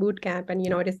taking this boot camp, and,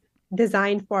 Yeah. it is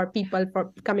designed for people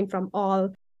for coming from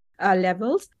all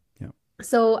levels. Yeah.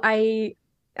 So I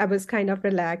was kind of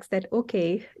relaxed that,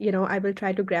 okay, I will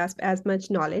try to grasp as much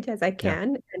knowledge as I Yeah.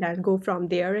 can, and I'll go from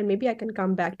there, and maybe I can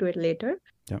come back to it later.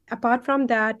 Yeah. Apart from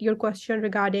that, your question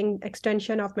regarding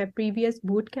extension of my previous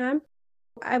boot camp,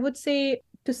 I would say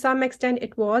to some extent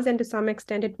it was, and to some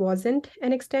extent it wasn't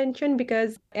an extension,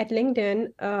 because at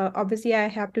LinkedIn, obviously I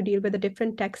have to deal with a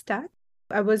different tech stack.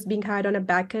 I was being hired on a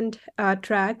backend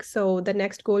track, so the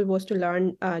next goal was to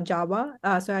learn Java.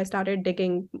 So I started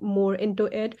digging more into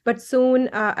it. But soon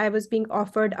I was being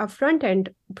offered a front end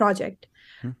project.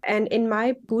 Hmm. And in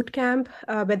my bootcamp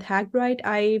with Hackbright,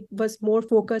 I was more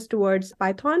focused towards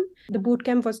Python. The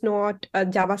bootcamp was not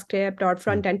JavaScript or Hmm.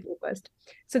 front end focused.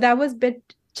 So that was a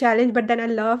bit challenge, but then I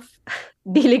love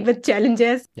dealing with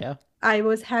challenges. Yeah. I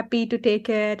was happy to take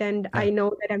it, and Yeah. I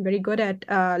know that I'm very good at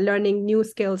learning new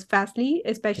skills fastly,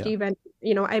 Yeah. especially when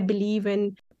I believe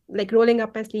in like rolling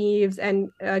up my sleeves and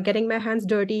getting my hands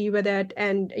dirty with it,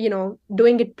 and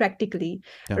doing it practically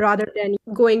Yeah. rather than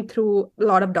going through a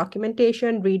lot of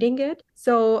documentation, reading it.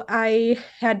 So I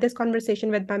had this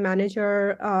conversation with my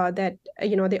manager that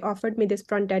they offered me this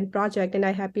front end project, and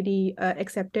I happily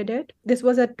accepted it. This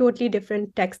was a totally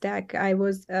different tech stack. I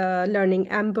was learning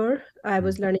Amber. I Hmm.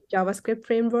 was learning JavaScript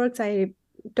frameworks. I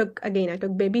took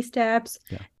baby steps.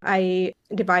 Yeah. I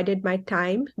divided my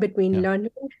time between Yeah.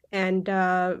 learning and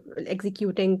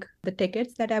executing the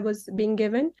tickets that I was being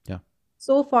given. Yeah.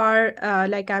 So far,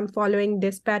 like I'm following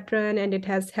this pattern, and it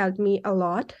has helped me a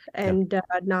lot. Yeah. And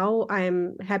now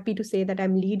I'm happy to say that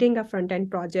I'm leading a front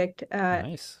end project,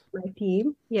 Nice. my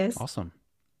team. Yes. Awesome.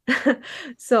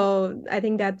 So I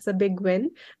think that's a big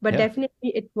win. But Yeah. definitely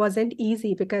it wasn't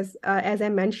easy because, as I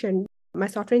mentioned, my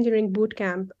software engineering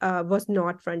bootcamp was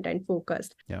not front end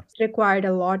focused. Yeah. It required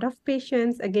a lot of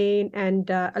patience again, and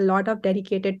a lot of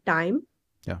dedicated time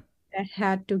Yeah. I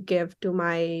had to give to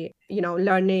my,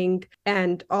 learning,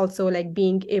 and also like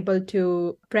being able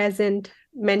to present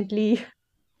mentally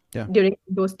Yeah. during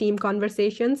those team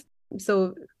conversations.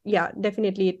 So yeah,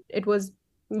 definitely it was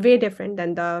way different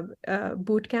than the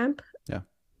boot camp. Yeah.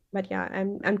 But yeah,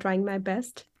 I'm trying my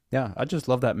best. Yeah, I just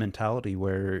love that mentality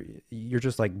where you're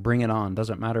just like, bring it on.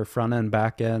 Doesn't matter front end,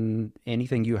 back end,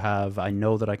 anything you have. I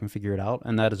know that I can figure it out,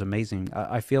 and that is amazing.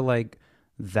 I feel like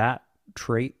that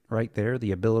trait right there,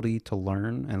 the ability to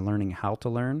learn and learning how to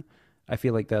learn, I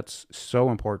feel like that's so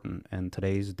important in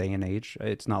today's day and age.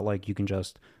 It's not like you can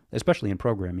just, especially in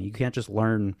programming, you can't just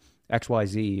learn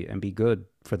XYZ and be good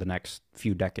for the next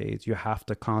few decades. You have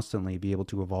to constantly be able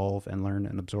to evolve and learn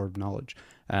and absorb knowledge.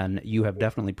 And you have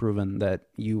definitely proven that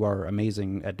you are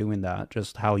amazing at doing that,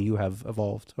 just how you have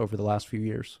evolved over the last few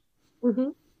years.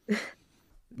 Hmm.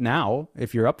 Now,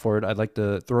 if you're up for it, I'd like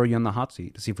to throw you on the hot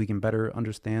seat to see if we can better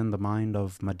understand the mind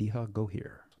of Madiha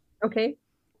Goheer. Okay.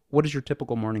 What does your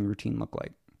typical morning routine look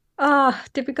like?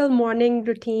 Typical morning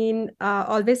routine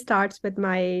always starts with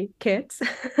my kids.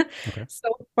 Okay. So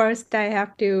first I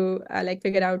have to like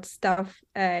figure out stuff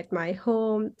at my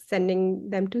home, sending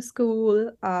them to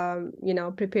school,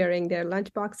 preparing their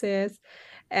lunch boxes.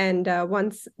 And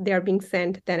once they're being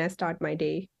sent, then I start my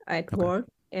day at Okay. work.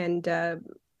 And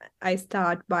I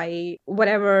start by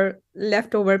whatever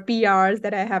leftover PRs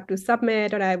that I have to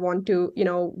submit or I want to,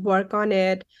 work on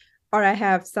it, or I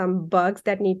have some bugs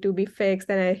that need to be fixed,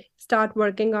 and I start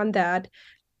working on that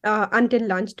until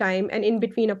lunchtime. And in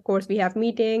between, of course, we have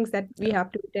meetings that we Yeah.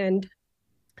 have to attend.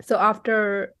 So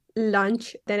after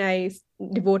lunch, then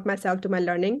devote myself to my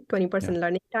learning, Yeah. 20%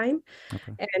 learning time.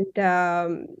 Okay. And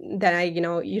then I,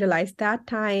 utilize that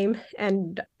time.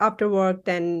 And after work,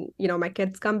 then, my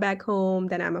kids come back home.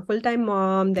 Then I'm a full-time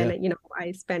mom. Yeah. Then,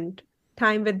 I spend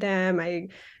time with them. I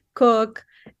cook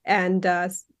and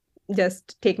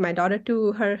just take my daughter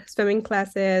to her swimming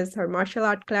classes, her martial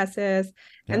art classes.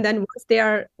 Yeah. And then once they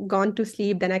are gone to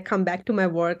sleep, then I come back to my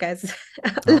work as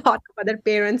a Oh. lot of other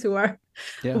parents who are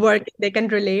Yeah. working, they can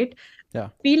relate. Yeah.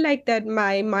 Feel like that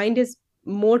my mind is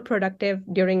more productive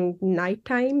during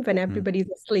nighttime when Mm. everybody's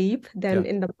asleep Yeah. than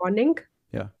in the morning.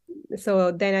 Yeah.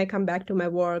 So then I come back to my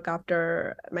work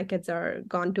after my kids are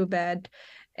gone to bed,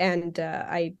 and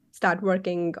I start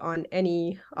working on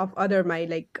any of other my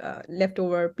like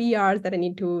leftover PRs that I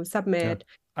need to Yeah. submit.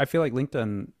 I feel like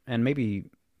LinkedIn and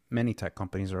maybe many tech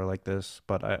companies are like this,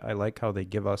 but I like how they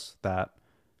give us that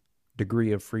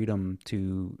degree of freedom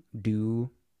to do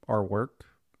our work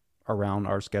around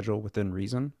our schedule within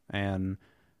reason. And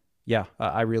yeah,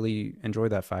 I really enjoy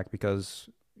that fact because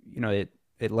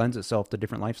it lends itself to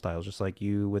different lifestyles, just like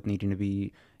you with needing to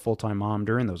be full time mom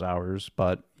during those hours,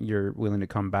 but you're willing to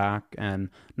come back. And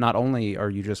not only are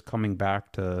you just coming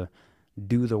back to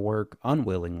do the work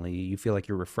unwillingly, you feel like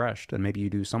you're refreshed and maybe you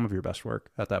do some of your best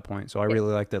work at that point. So I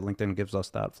really like that LinkedIn gives us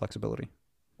that flexibility.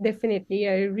 Definitely.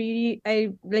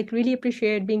 I like really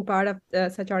appreciate being part of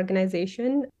such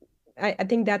organization. I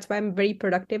think that's why I'm very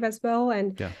productive as well.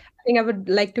 And Yeah. I think I would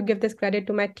like to give this credit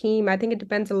to my team. I think it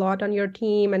depends a lot on your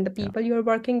team and the Yeah. people you're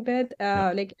working with.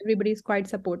 Yep. Like everybody's quite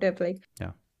supportive. Like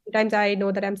Yeah. sometimes I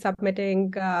know that I'm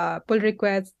submitting pull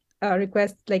requests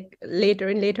like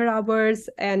later hours,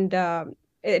 and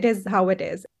it is how it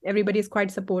is. Everybody is quite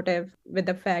supportive with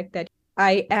the fact that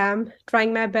I am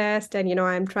trying my best, and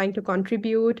I'm trying to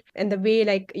contribute. And the way,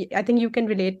 like, I think you can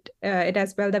relate it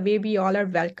as well. The way we all are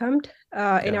welcomed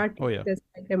in Yeah. our Oh team yeah. is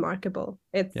like remarkable.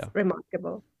 It's Yeah.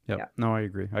 remarkable. Yep. Yeah. No, I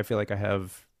agree. I feel like I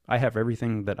have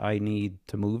everything that I need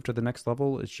to move to the next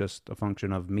level. It's just a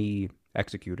function of me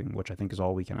executing, which I think is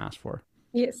all we can ask for.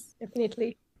 Yes,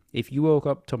 definitely. If you woke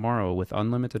up tomorrow with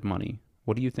unlimited money,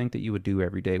 what do you think that you would do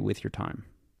every day with your time?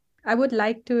 I would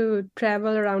like to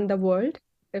travel around the world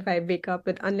if I wake up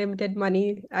with unlimited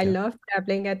money. I Yeah. love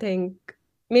traveling. I think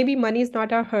maybe money is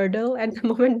not a hurdle at the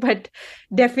moment, but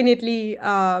definitely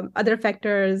other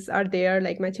factors are there,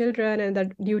 like my children and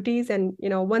the duties. And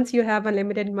once you have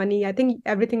unlimited money, I think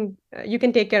everything you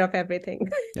can take care of everything.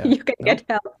 Yeah. You can No. get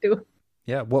help too.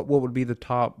 Yeah. What would be the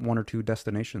top one or two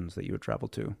destinations that you would travel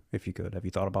to if you could? Have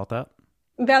you thought about that?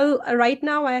 Well, right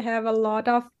now I have a lot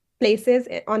of places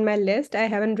on my list. I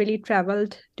haven't really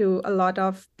traveled to a lot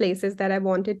of places that I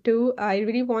wanted to. I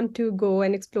really want to go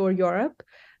and explore Europe.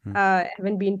 Hmm. I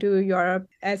haven't been to Europe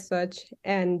as such,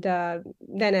 and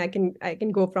then I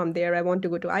can go from there. I want to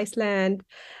go to Iceland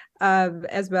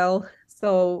as well.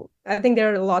 So I think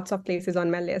there are lots of places on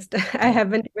my list. I Oh,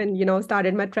 haven't even,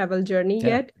 started my travel journey yeah.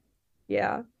 yet.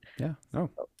 Yeah. Yeah.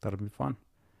 No, that'll be fun.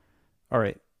 All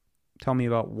right. Tell me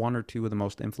about one or two of the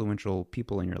most influential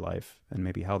people in your life and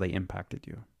maybe how they impacted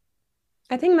you.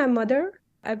 I think my mother,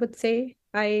 I would say,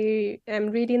 I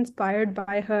am really inspired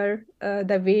by her,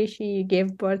 the way she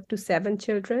gave birth to 7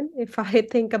 children. If I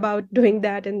think about doing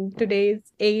that in today's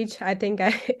age, I think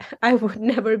I I would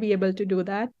never be able to do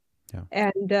that. Yeah.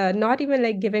 And not even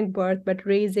like giving birth, but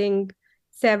raising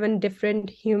 7 different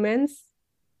humans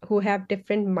who have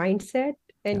different mindset.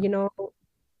 And Yeah.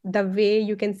 the way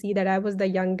you can see that I was the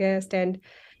youngest, and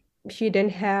she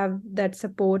didn't have that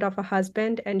support of a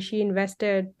husband, and she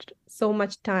invested so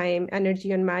much time,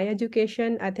 energy on my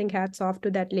education. I think hats off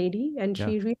to that lady, and Yeah.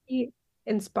 she really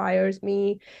inspires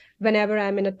me whenever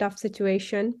I'm in a tough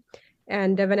situation.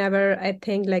 And whenever I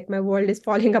think like my world is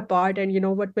falling apart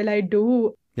and what will I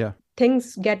do? Yeah.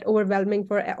 Things get overwhelming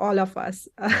for all of us.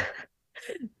 Yeah.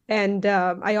 And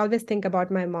I always think about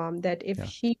my mom, that if Yeah.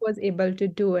 she was able to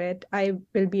do it, I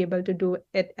will be able to do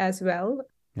it as well.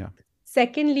 Yeah.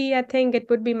 Secondly, I think it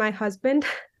would be my husband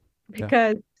Yeah.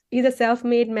 because he's a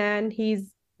self-made man.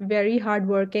 He's very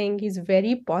hardworking. He's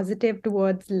very positive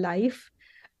towards life.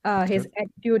 That's His good.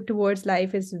 attitude towards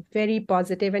life is very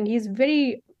positive, and he's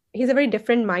a very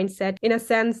different mindset in a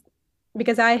sense,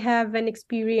 because I have an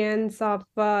experience of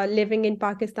living in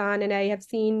Pakistan, and I've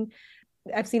seen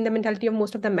the mentality of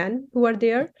most of the men who are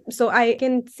there. So I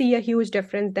can see a huge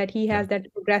difference that he Yeah. has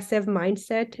that progressive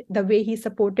mindset. The way he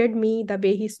supported me, the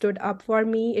way he stood up for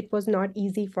me, it was not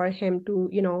easy for him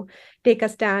to, take a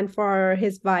stand for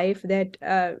his wife that,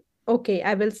 okay,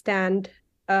 I will stand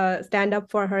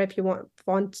up for her if you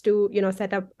wants to,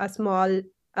 set up a small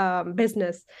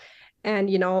business. And,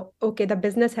 okay, the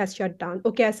business has shut down.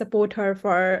 Okay, I support her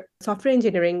for software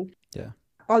engineering. Yeah.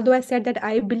 Although I said that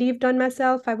I believed on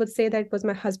myself, I would say that it was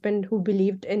my husband who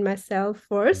believed in myself Mm.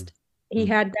 first. He Mm.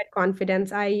 had that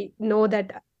confidence. I know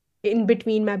that in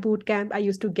between my boot camp, I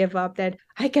used to give up that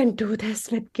I can do this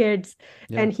with kids.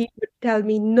 Yeah. And he would tell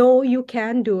me, no, you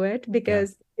can do it Yeah.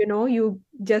 because, you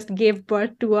just gave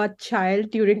birth to a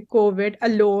child during COVID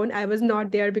alone. I was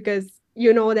not there because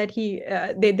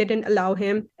that they didn't allow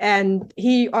him, and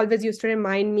he always used to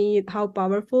remind me how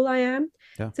powerful I am.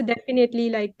 Yeah. So definitely,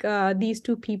 like these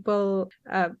two people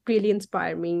really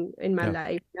inspire me in my Yeah.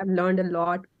 life. I've learned a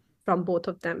lot from both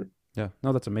of them. Yeah.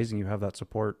 No, that's amazing. You have that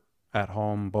support at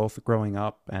home, both growing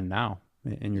up and now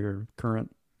in your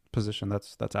current position.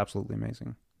 That's absolutely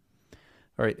amazing.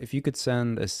 All right. If you could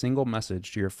send a single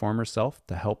message to your former self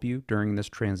to help you during this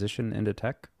transition into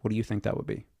tech, what do you think that would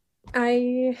be?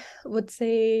 I would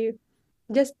say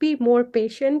just be more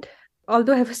patient.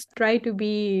 Although I was try to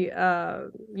be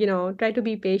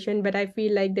patient, but I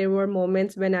feel like there were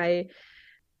moments when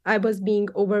I was being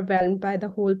overwhelmed by the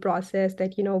whole process,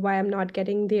 that, why I'm not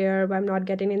getting there, why I'm not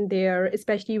getting in there,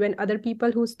 especially when other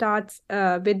people who starts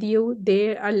with you,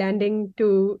 they are landing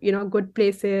to, good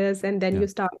places. And then Yeah. you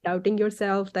start doubting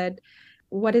yourself that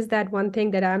what is that one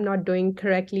thing that I'm not doing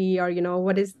correctly, or,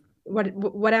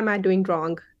 what am I doing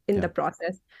wrong in Yeah. the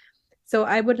process? So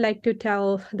I would like to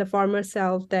tell the former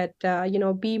self that,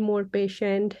 be more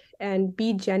patient and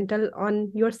be gentle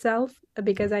on yourself, Yeah.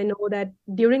 because I know that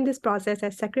during this process, I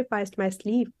sacrificed my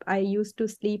sleep. I used to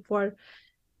sleep for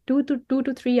 2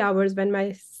 to 3 hours when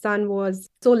my son was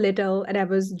so little and I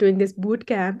was doing this boot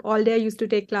camp. All day I used to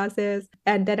take classes,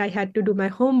 and then I had to do my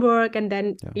homework. And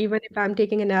then Yeah. even if I'm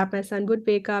taking a nap, my son would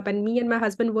wake up, and me and my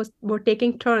husband were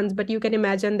taking turns. But you can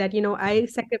imagine that, Yeah. I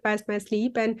sacrificed my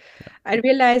sleep, and Yeah. I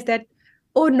realized that,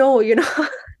 oh no, you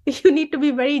need to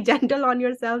be very gentle on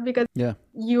yourself because Yeah.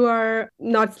 you are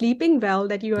not sleeping well,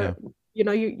 that you Yeah.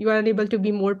 are, you are unable to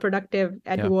be more productive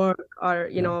at Yeah. work, or,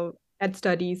 Yeah. at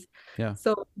studies. Yeah.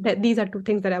 So that these are two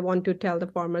things that I want to tell the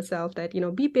former self, that,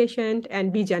 be patient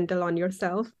and be gentle on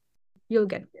yourself. You'll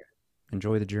get there.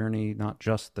 Enjoy the journey, not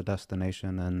just the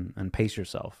destination, and pace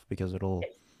yourself because it'll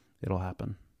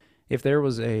happen. If there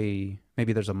was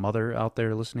maybe there's a mother out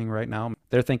there listening right now,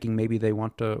 they're thinking maybe they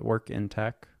want to work in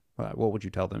tech. What would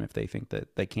you tell them if they think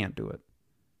that they can't do it?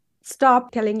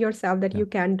 Stop telling yourself that Yeah. you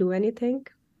can't do anything.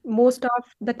 Most of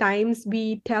the times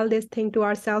we tell this thing to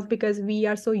ourselves because we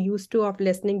are so used to of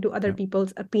listening to other Yeah.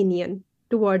 people's opinion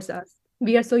towards us.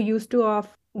 We are so used to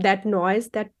of that noise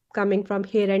that coming from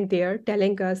here and there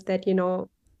telling us that,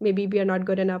 maybe we are not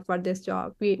good enough for this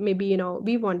job. We maybe,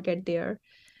 we won't get there.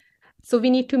 So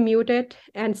we need to mute it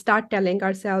and start telling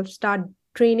ourselves, start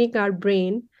training our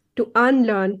brain to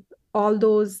unlearn all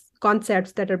those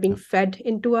concepts that are being Yeah. fed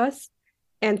into us,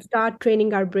 and start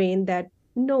training our brain that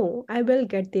no, I will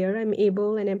get there. I'm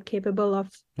able and I'm capable of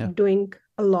Yeah. doing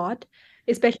a lot.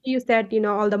 Especially you said,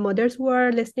 all the mothers who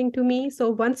are listening to me. So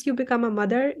once you become a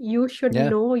mother, you should Yeah.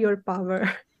 know your power.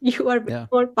 You are way Yeah.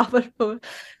 more powerful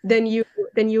than Yeah.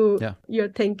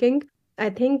 you're thinking. I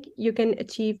think you can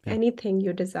achieve Yeah. anything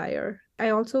you desire. I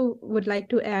also would like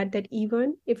to add that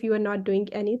even if you are not doing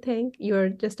anything, you're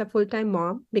just a full-time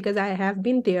mom, because I have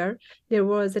been there. There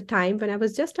was a time when I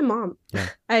was just a mom. Yeah.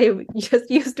 I just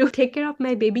used to take care of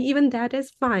my baby. Even that is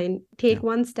fine. Yeah. Take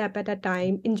one step at a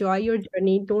time, enjoy your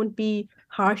journey. Don't be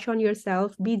harsh on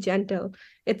yourself. Be gentle.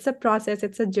 It's a process,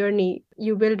 it's a journey.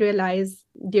 You will realize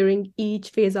during each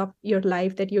phase of your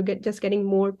life that you're just getting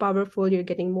more powerful, you're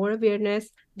getting more awareness.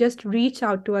 Just reach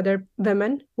out to other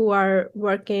women who are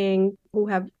working, who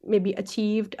have maybe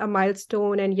achieved a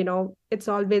milestone. And, it's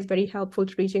always very helpful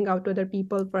to reaching out to other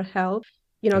people for help,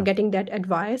 Yeah. getting that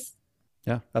advice.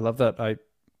 Yeah, I love that.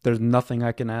 There's nothing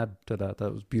I can add to that.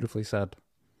 That was beautifully said.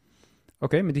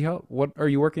 Okay, Madiha, what are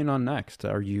you working on next?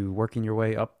 Are you working your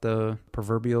way up the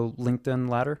proverbial LinkedIn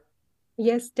ladder?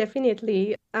 Yes,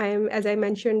 definitely. As I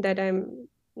mentioned, that I'm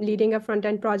leading a front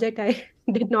end project. I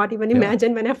did not even Yeah.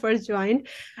 imagine when I first joined.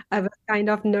 I was kind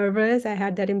of nervous. I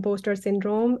had that imposter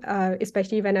syndrome,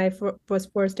 especially when I was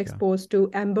first Yeah. exposed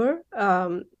to Ember,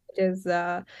 which is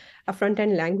a front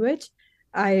end language.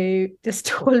 I just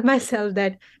told myself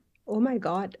that, oh my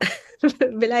God,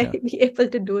 will I Yeah. be able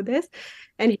to do this?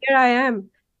 And here I am.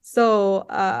 So,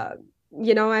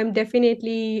 I'm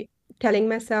definitely telling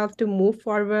myself to move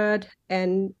forward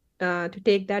and to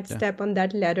take that Yeah. step on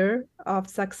that ladder of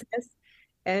success.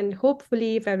 And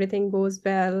hopefully, if everything goes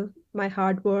well, my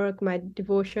hard work, my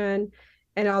devotion,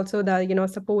 and also the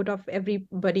support of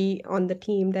everybody on the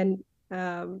team, then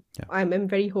Yeah. I'm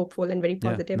very hopeful and very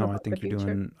Yeah. positive No, I about the think you're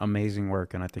future. doing amazing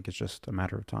work, and I think it's just a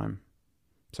matter of time.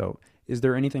 So, is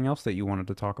there anything else that you wanted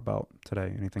to talk about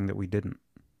today? Anything that we didn't?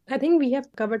 I think we have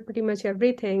covered pretty much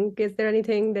everything. Is there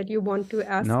anything that you want to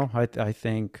ask? No, I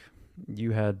think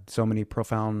you had so many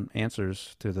profound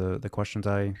answers to the questions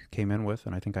I came in with,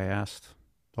 and I think I asked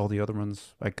all the other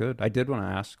ones I could. I did want to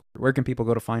ask, where can people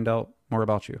go to find out more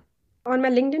about you? On my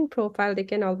LinkedIn profile, they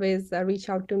can always reach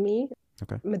out to me,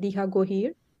 Okay. Madiha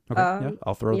Goheer. Okay. Yeah.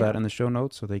 I'll throw that Yeah. in the show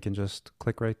notes so they can just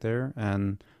click right there.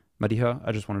 And Madiha,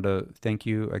 I just wanted to thank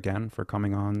you again for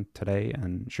coming on today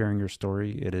and sharing your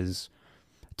story. It is,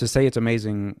 to say it's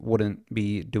amazing wouldn't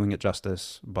be doing it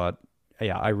justice, but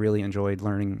yeah, I really enjoyed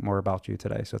learning more about you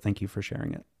today. So thank you for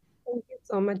sharing it. Thank you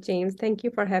so much, James. Thank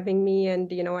you for having me.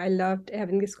 And, I loved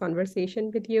having this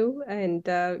conversation with you. And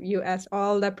you asked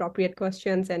all the appropriate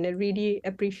questions. And I really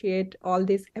appreciate all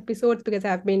these episodes because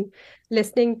I've been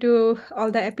listening to all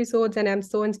the episodes and I'm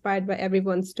so inspired by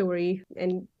everyone's story.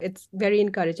 And it's very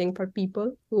encouraging for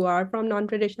people who are from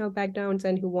non-traditional backgrounds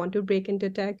and who want to break into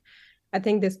tech. I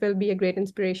think this will be a great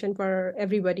inspiration for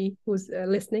everybody who's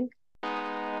listening.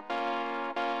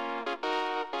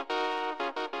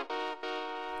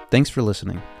 Thanks for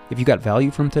listening. If you got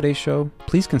value from today's show,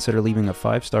 please consider leaving a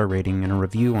 5-star rating and a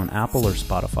review on Apple or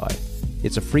Spotify.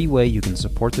 It's a free way you can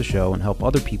support the show and help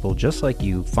other people just like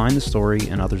you find the story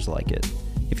and others like it.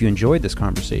 If you enjoyed this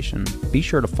conversation, be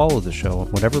sure to follow the show on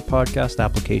whatever podcast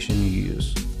application you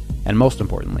use. And most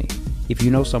importantly, if you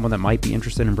know someone that might be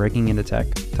interested in breaking into tech,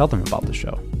 tell them about the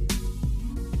show.